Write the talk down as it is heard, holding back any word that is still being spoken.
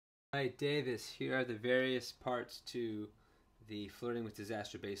Alright, Davis, here are the various parts to the Flirting with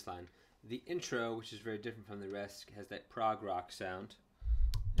Disaster bass line. The intro, which is very different from the rest, has that prog rock sound,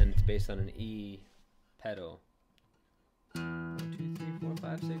 and it's based on an E pedal. 1, 2, 3, 4,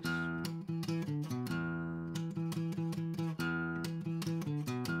 5, 6. 1,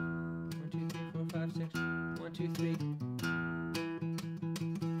 2, 3, 4, 5, 6. 1, 2, 3.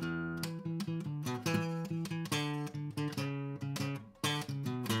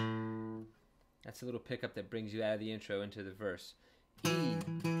 That's a little pickup that brings you out of the intro into the verse. E,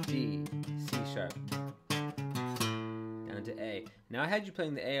 G, C sharp, down to A. Now I had you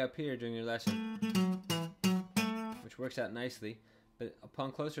playing the A up here during your lesson, which works out nicely, but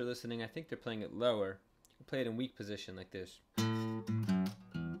upon closer listening, I think they're playing it lower. You can play it in weak position like this. And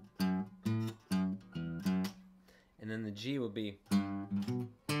then the G will be,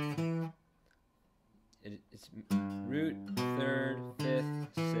 it's root, third, fifth,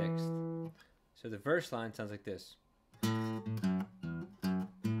 sixth. So the verse line sounds like this. And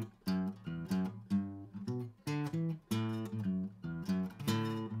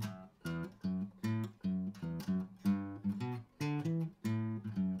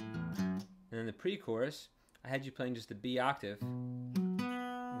then the pre-chorus, I had you playing just the B octave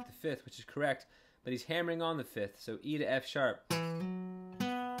with the fifth, which is correct, but he's hammering on the fifth, so E to F sharp,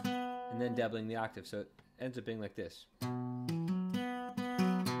 and then doubling the octave, so it ends up being like this.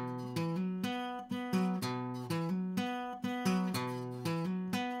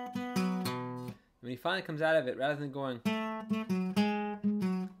 When he finally comes out of it, rather than going, I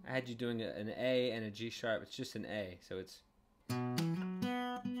had you doing an A and a G sharp. It's just an A, so it's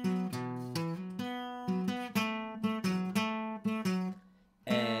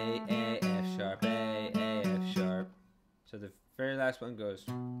A, F sharp, A, F sharp. So the very last one goes.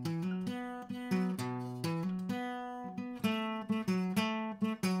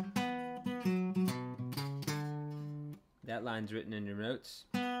 That line's written in your notes.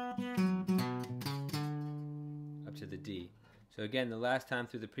 Up to the D. So again, the last time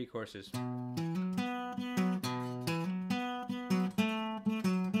through the pre-choruses.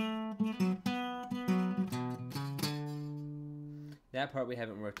 That part we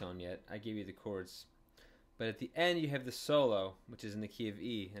haven't worked on yet. I gave you the chords. But at the end you have the solo, which is in the key of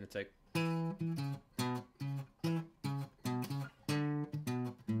E, and it's like.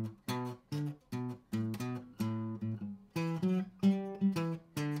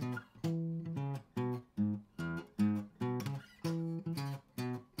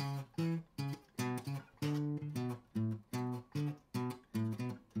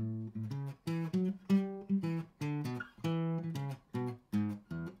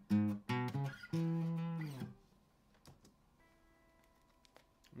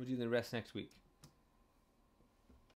 We'll do the rest next week.